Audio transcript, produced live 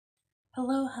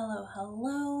Hello, hello,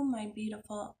 hello, my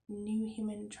beautiful new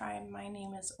human tribe. My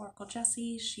name is Oracle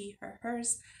Jessie, she, her,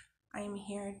 hers. I am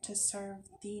here to serve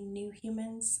the new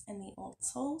humans and the old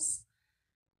souls,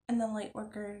 and the light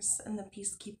workers, and the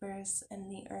peacekeepers, and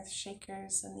the earth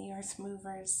shakers, and the earth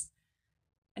movers,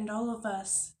 and all of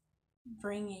us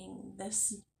bringing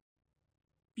this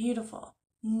beautiful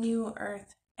new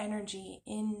earth energy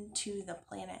into the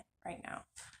planet right now.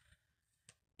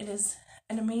 It is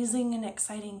an amazing and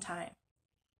exciting time.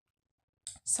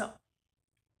 So,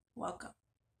 welcome.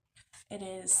 It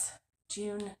is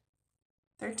June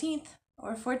 13th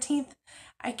or 14th.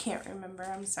 I can't remember.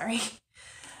 I'm sorry.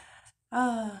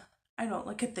 I don't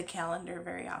look at the calendar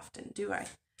very often, do I?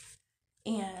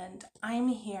 And I'm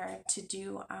here to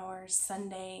do our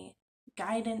Sunday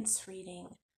guidance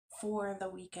reading for the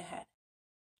week ahead.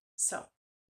 So,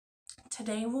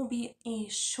 today will be a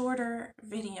shorter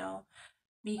video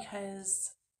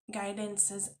because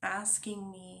guidance is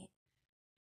asking me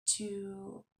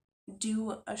to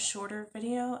do a shorter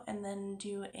video and then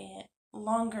do a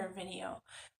longer video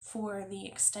for the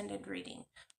extended reading,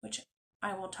 which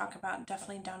I will talk about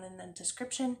definitely down in the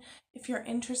description. If you're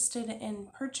interested in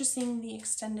purchasing the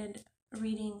extended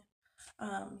reading,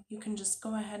 you can just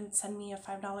go ahead and send me a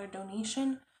 $5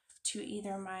 donation to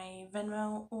either my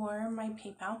Venmo or my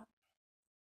PayPal,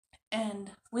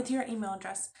 and with your email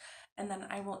address, and then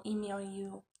I will email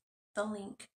you the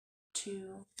link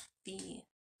to the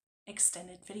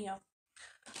extended video.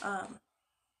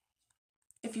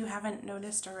 If you haven't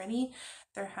noticed already,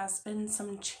 there has been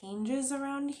some changes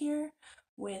around here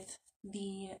with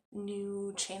the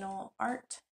new channel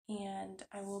art, and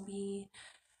I will be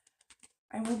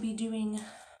doing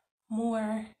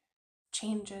more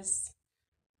changes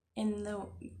in the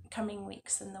coming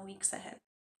weeks, in the weeks ahead.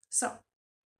 So,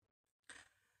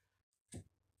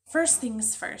 first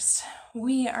things first,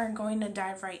 we are going to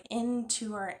dive right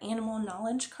into our animal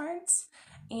knowledge cards.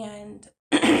 And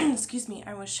excuse me,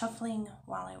 I was shuffling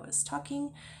while I was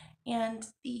talking, and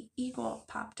the eagle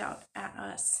popped out at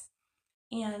us.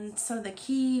 And so the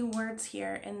key words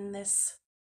here in this,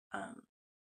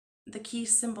 the key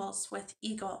symbols with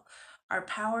eagle are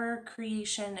power,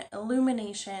 creation,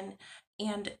 illumination,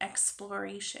 and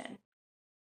exploration.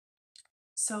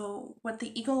 So what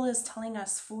the eagle is telling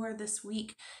us for this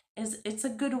week is it's a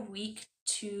good week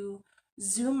to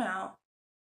zoom out,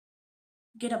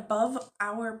 get above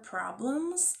our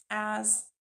problems as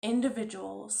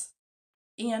individuals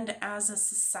and as a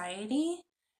society,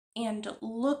 and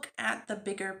look at the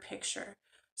bigger picture.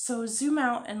 So zoom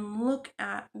out and look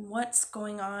at what's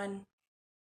going on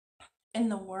in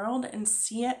the world and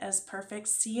see it as perfect,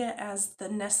 see it as the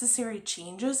necessary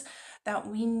changes that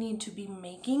we need to be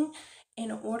making in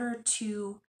order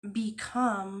to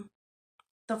become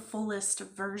the fullest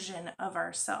version of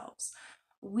ourselves.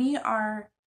 We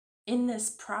are in this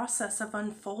process of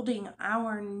unfolding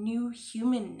our new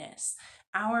humanness,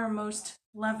 our most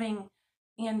loving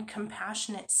and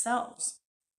compassionate selves.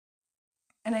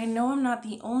 And I know I'm not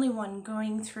the only one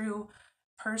going through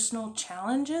personal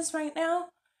challenges right now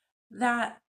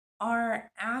that are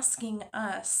asking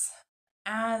us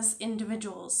as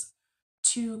individuals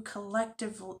to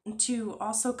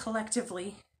also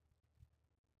collectively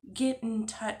get in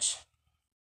touch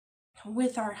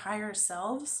with our higher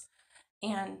selves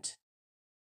and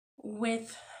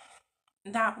with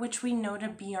that which we know to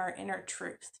be our inner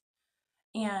truth.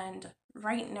 And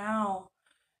right now,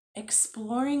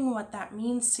 exploring what that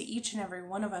means to each and every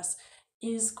one of us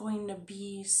is going to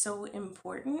be so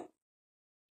important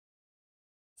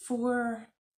for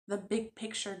the big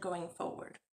picture going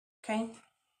forward. Okay?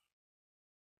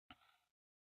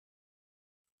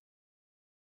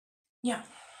 Yeah.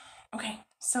 Okay,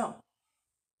 so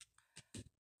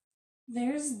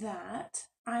there's that.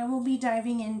 I will be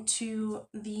diving into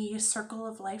the Circle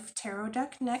of Life Tarot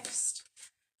deck next,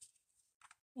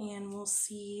 and we'll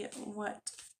see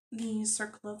what the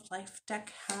Circle of Life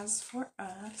deck has for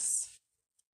us.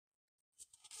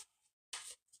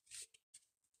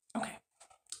 Okay,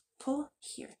 pull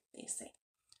here, they say.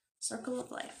 Circle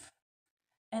of Life.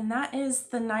 And that is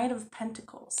the Knight of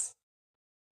Pentacles.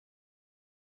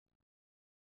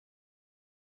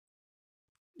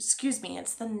 Excuse me,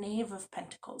 it's the Knave of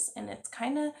Pentacles, and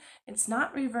it's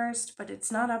not reversed, but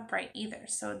it's not upright either.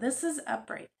 So this is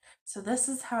upright. So this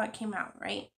is how it came out,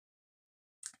 right?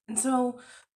 And so,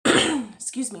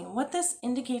 excuse me, what this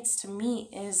indicates to me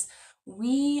is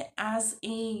we as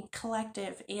a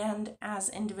collective and as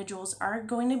individuals are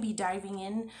going to be diving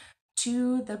in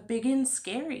to the big and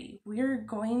scary. We're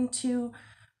going to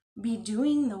be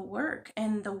doing the work,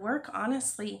 and the work,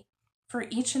 honestly, for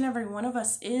each and every one of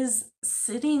us is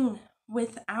sitting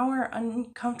with our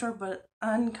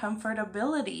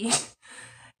uncomfortability.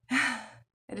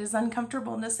 It is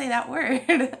uncomfortable to say that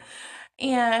word.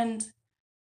 And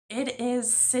it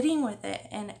is sitting with it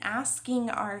and asking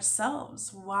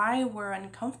ourselves why we're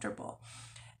uncomfortable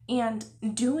and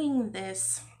doing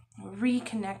this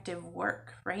reconnective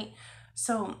work, right?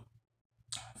 So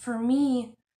for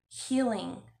me,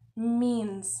 healing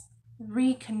means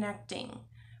reconnecting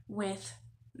with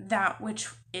that which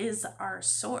is our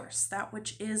source, that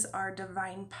which is our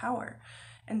divine power.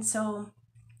 And so,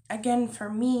 again, for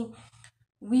me,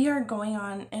 we are going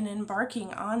on and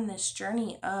embarking on this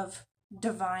journey of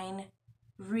divine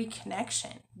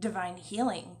reconnection, divine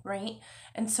healing, right?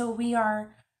 And so we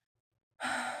are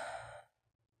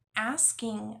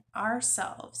asking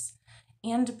ourselves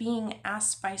and being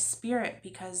asked by spirit,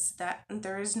 because that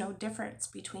there is no difference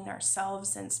between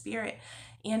ourselves and spirit,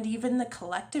 and even the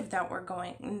collective that we're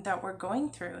going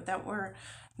through, that we're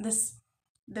this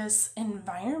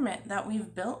environment that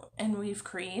we've built and we've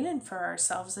created for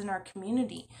ourselves in our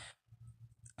community.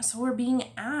 So we're being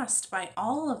asked by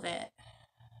all of it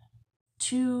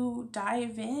to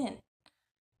dive in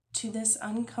to this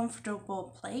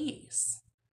uncomfortable place.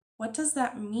 What does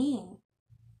that mean?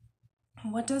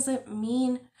 What does it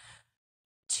mean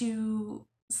to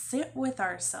sit with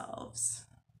ourselves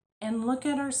and look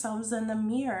at ourselves in the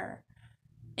mirror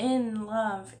in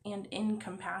love and in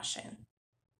compassion?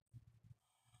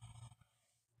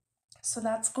 So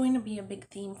that's going to be a big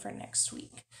theme for next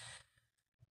week.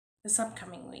 This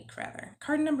upcoming week, rather.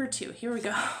 Card number 2. Here we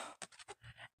go.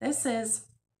 This is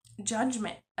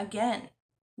judgment. Again,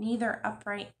 neither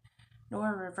upright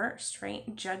nor reversed,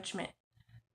 right? Judgment.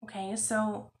 Okay,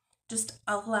 so just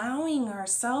allowing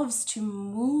ourselves to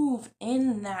move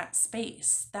in that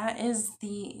space. That is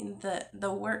the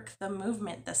work, the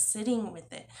movement, the sitting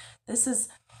with it. This is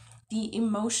the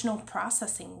emotional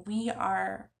processing we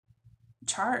are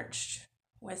charged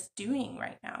with doing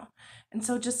right now. And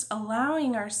so just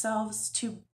allowing ourselves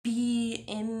to be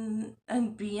in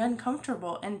and be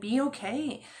uncomfortable and be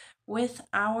okay with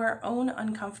our own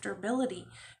uncomfortability.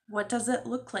 What does it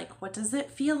look like? What does it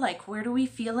feel like? Where do we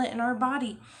feel it in our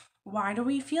body? Why do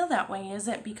we feel that way? Is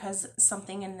it because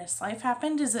something in this life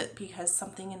happened? Is it because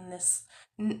something in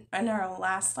our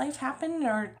last life happened,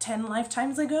 or 10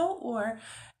 lifetimes ago? Or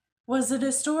was it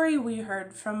a story we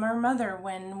heard from our mother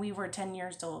when we were 10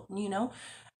 years old?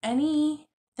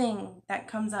 Anything that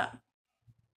comes up,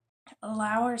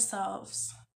 allow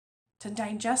ourselves to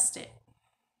digest it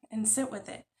and sit with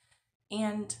it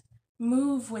and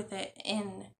move with it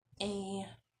in a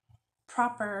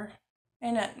proper,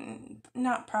 in a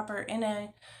not proper, in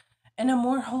a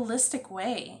more holistic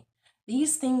way.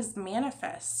 These things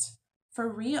manifest for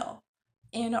real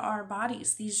in our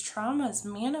bodies. These traumas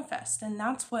manifest, and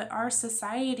that's what our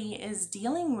society is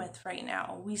dealing with right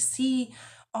now. We see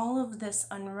all of this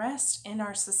unrest in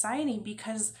our society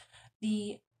because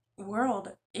the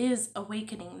world is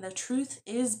awakening. The truth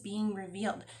is being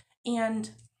revealed, and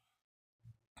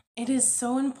it is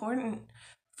so important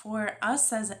for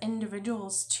us as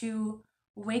individuals to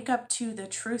wake up to the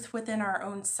truth within our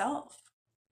own self.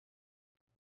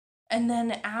 And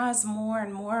then as more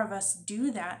and more of us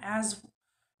do that, as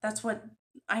that's what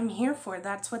I'm here for,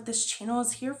 that's what this channel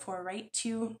is here for, right?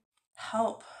 To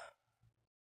help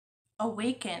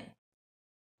awaken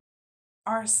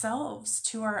ourselves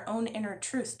to our own inner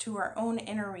truth, to our own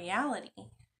inner reality.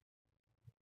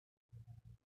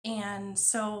 And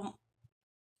so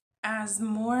as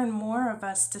more and more of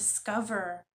us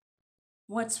discover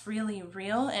what's really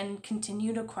real and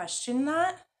continue to question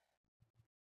that,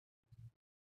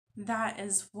 that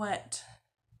is what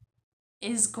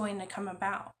is going to come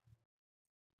about.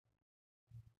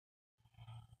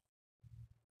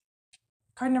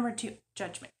 Card number 2,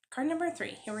 judgment. Card number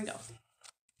 3, here we go,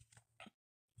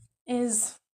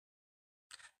 is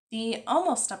the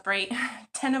almost upright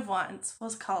 10 of Wands. We'll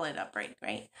call it upright,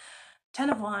 right? 10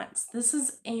 of Wands. This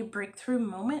is a breakthrough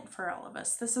moment for all of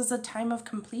us. This is a time of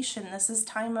completion. This is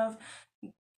time of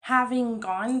having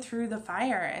gone through the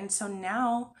fire. And so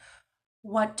now,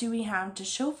 what do we have to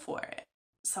show for it?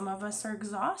 Some of us are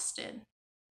exhausted.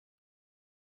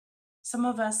 Some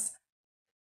of us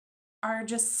are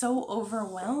just so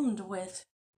overwhelmed with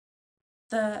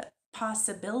the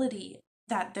possibility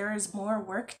that there is more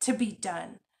work to be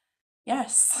done.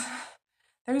 Yes,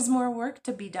 there's more work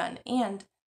to be done, and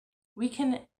we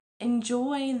can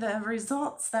enjoy the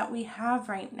results that we have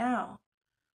right now.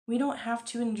 We don't have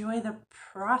to enjoy the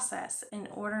process in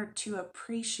order to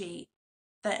appreciate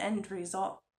the end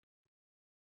result.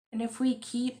 And if we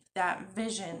keep that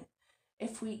vision,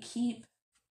 if we keep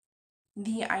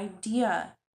the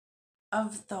idea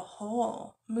of the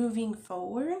whole moving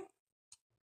forward,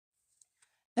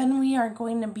 then we are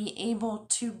going to be able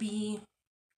to be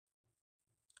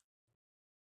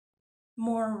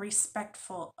more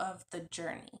respectful of the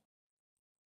journey.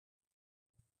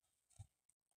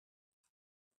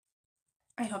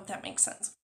 I hope that makes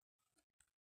sense.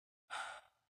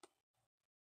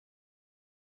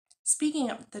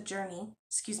 Speaking of the journey,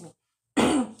 excuse me,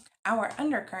 our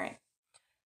undercurrent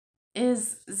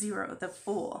is 0, the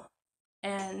Fool.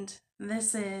 And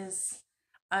this is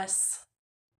us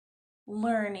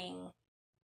learning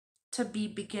to be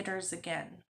beginners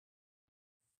again,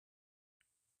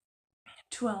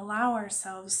 to allow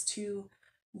ourselves to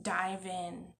dive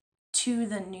in to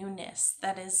the newness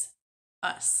that is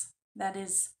us, that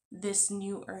is this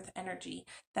new earth energy,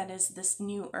 that is this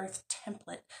new earth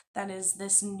template, that is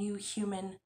this new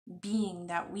human being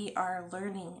that we are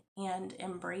learning and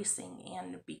embracing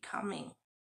and becoming.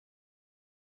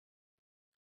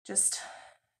 Just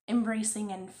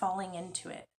embracing and falling into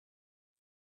it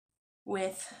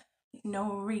with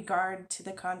no regard to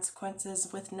the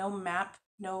consequences, with no map.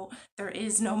 No, there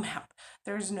is no map.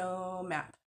 There's no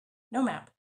map. No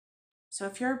map. So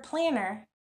if you're a planner,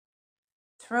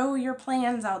 throw your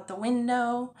plans out the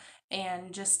window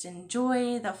and just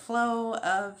enjoy the flow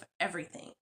of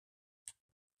everything.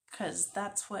 Because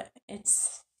that's what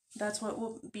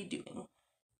we'll be doing.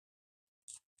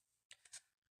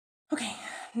 Okay,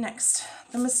 next,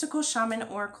 the Mystical Shaman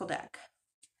Oracle deck.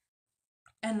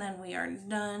 And then we are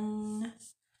done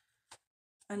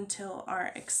until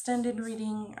our extended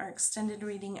reading. Our extended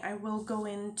reading, I will go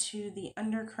into the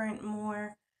undercurrent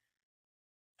more.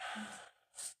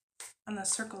 On the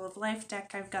Circle of Life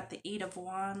deck, I've got the 8 of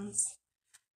Wands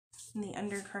in the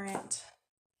undercurrent.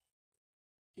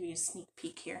 Give you a sneak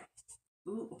peek here.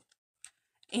 Ooh.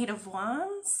 8 of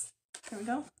Wands. Here we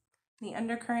go. The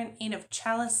undercurrent, 8 of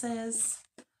Chalices.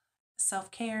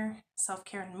 Self-care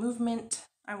and movement.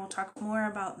 I will talk more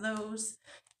about those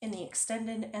in the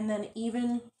extended. And then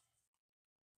even,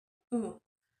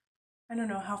 I don't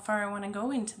know how far I want to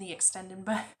go into the extended,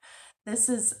 but this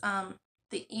is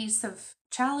the Ace of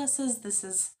Chalices. This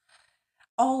is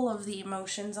all of the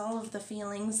emotions, all of the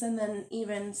feelings, and then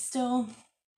even still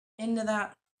into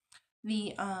that,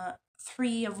 the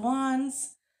 3 of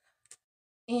Wands,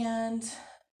 and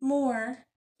more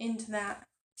into that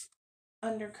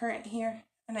undercurrent here.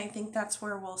 And I think that's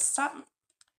where we'll stop,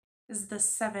 is the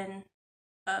 7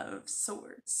 of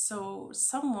Swords. So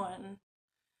someone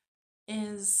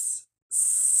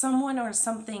or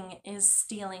something is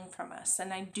stealing from us,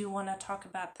 and I do want to talk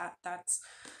about that.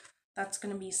 That's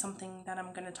going to be something that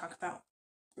I'm going to talk about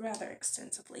rather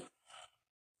extensively.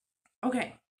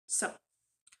 Okay, so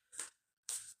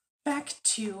back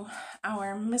to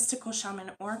our Mystical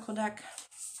Shaman Oracle deck.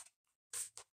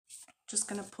 Just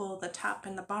going to pull the top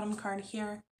and the bottom card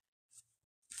here.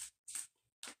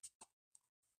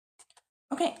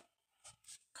 Okay,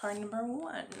 card number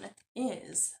 1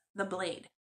 is the Blade.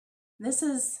 This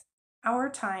is our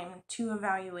time to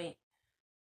evaluate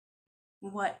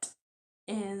what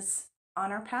is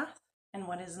on our path and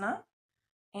what is not,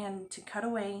 and to cut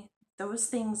away those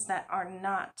things that are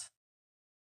not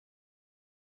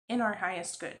in our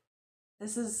highest good.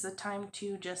 This is the time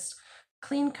to just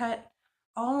clean cut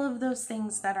all of those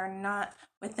things that are not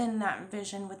within that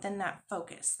vision, within that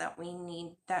focus that we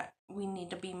need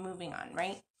to be moving on,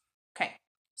 right? Okay,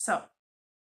 so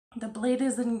the Blade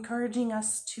is encouraging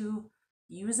us to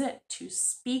use it to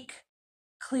speak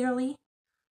clearly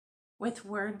with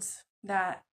words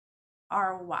that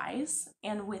are wise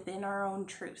and within our own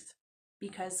truth.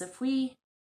 Because if we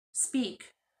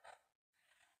speak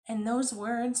and those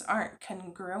words aren't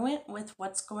congruent with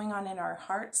what's going on in our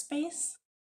heart space,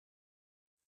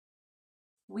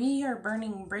 we are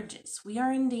burning bridges. We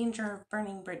are in danger of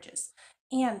burning bridges.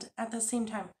 And at the same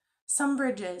time, some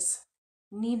bridges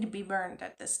need to be burned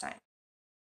at this time.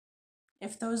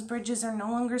 If those bridges are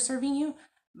no longer serving you,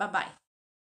 bye-bye.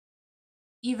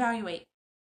 Evaluate.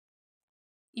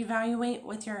 Evaluate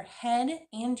with your head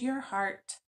and your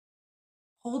heart.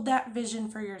 Hold that vision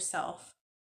for yourself.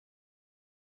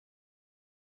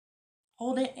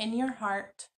 Hold it in your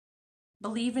heart.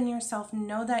 Believe in yourself.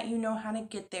 Know that you know how to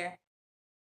get there.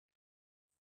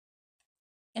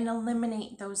 And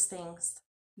eliminate those things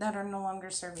that are no longer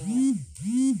serving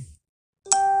you.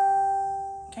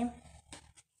 Okay?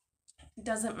 It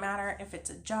doesn't matter if it's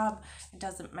a job. It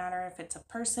doesn't matter if it's a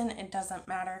person. It doesn't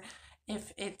matter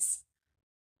if it's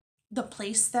the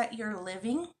place that you're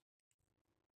living.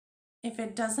 If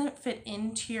it doesn't fit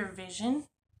into your vision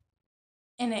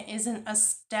and it isn't a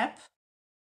step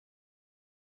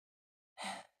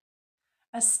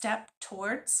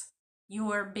towards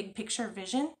your big picture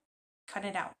vision, cut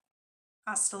it out.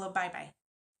 Hasta la bye-bye.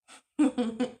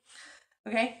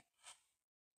 Okay?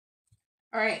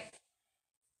 All right.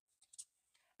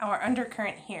 Our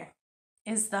undercurrent here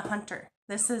is the hunter.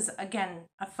 This is, again,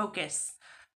 a focus,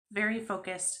 very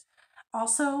focused.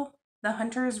 Also, the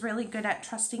hunter is really good at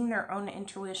trusting their own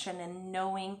intuition and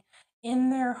knowing in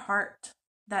their heart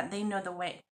that they know the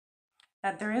way,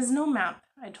 that there is no map.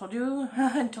 I told you,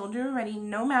 I told you already,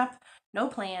 no map, no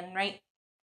plan, right?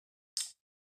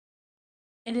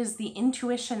 It is the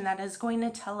intuition that is going to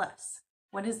tell us.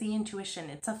 What is the intuition?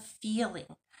 It's a feeling,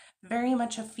 very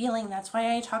much a feeling. That's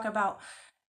why I talk about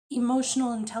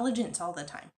emotional intelligence all the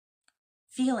time.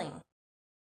 Feeling.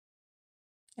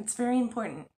 It's very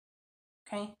important.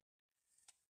 Okay?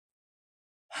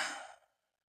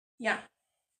 Yeah.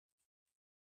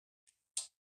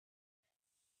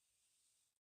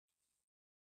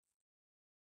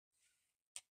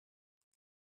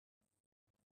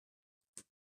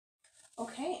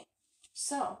 Okay.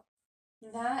 So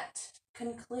that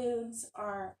concludes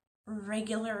our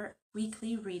regular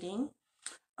weekly reading.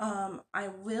 I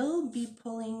will be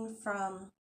pulling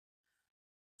from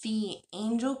the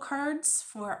angel cards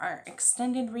for our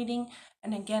extended reading.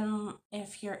 And again,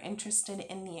 if you're interested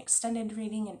in the extended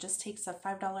reading, it just takes a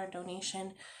 $5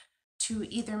 donation to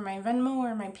either my Venmo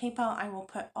or my PayPal. I will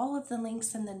put all of the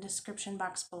links in the description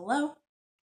box below.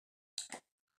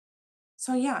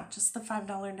 So yeah, just the $5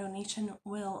 donation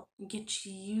will get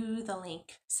you the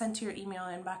link sent to your email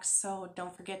inbox. So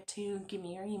don't forget to give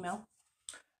me your email.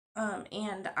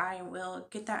 And I will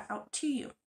get that out to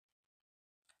you.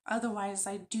 Otherwise,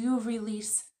 I do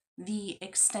release the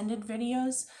extended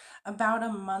videos about a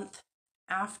month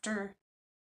after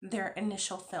their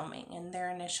initial filming and their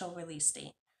initial release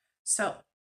date. So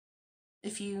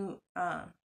if you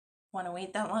want to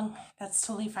wait that long, that's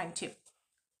totally fine too.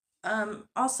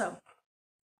 Also,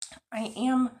 I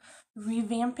am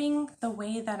revamping the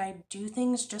way that I do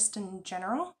things just in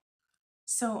general.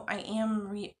 So I am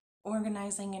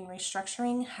reorganizing and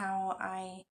restructuring how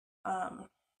I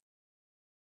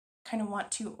kind of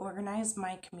want to organize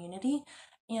my community.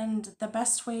 And the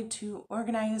best way to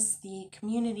organize the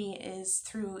community is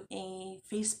through a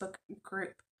Facebook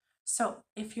group. So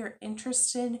if you're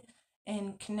interested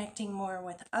in connecting more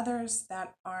with others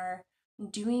that are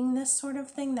doing this sort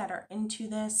of thing, that are into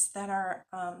this, that are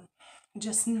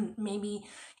just maybe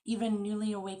even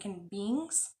newly awakened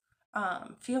beings,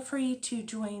 feel free to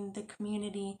join the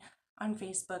community on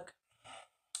Facebook,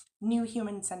 New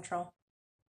Human Central.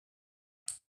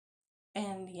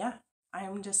 And yeah,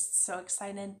 I'm just so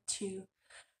excited to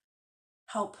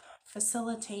help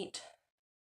facilitate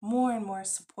more and more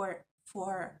support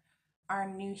for our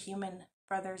new human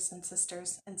brothers and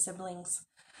sisters and siblings.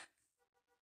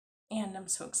 And I'm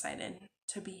so excited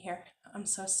to be here. I'm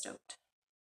so stoked.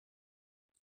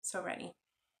 So ready.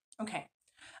 Okay,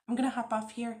 I'm gonna hop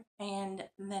off here and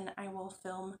then I will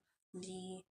film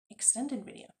the extended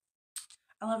video.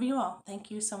 I love you all. Thank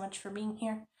you so much for being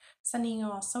here. Sending you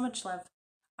all so much love.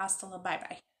 Hasta la bye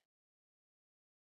bye.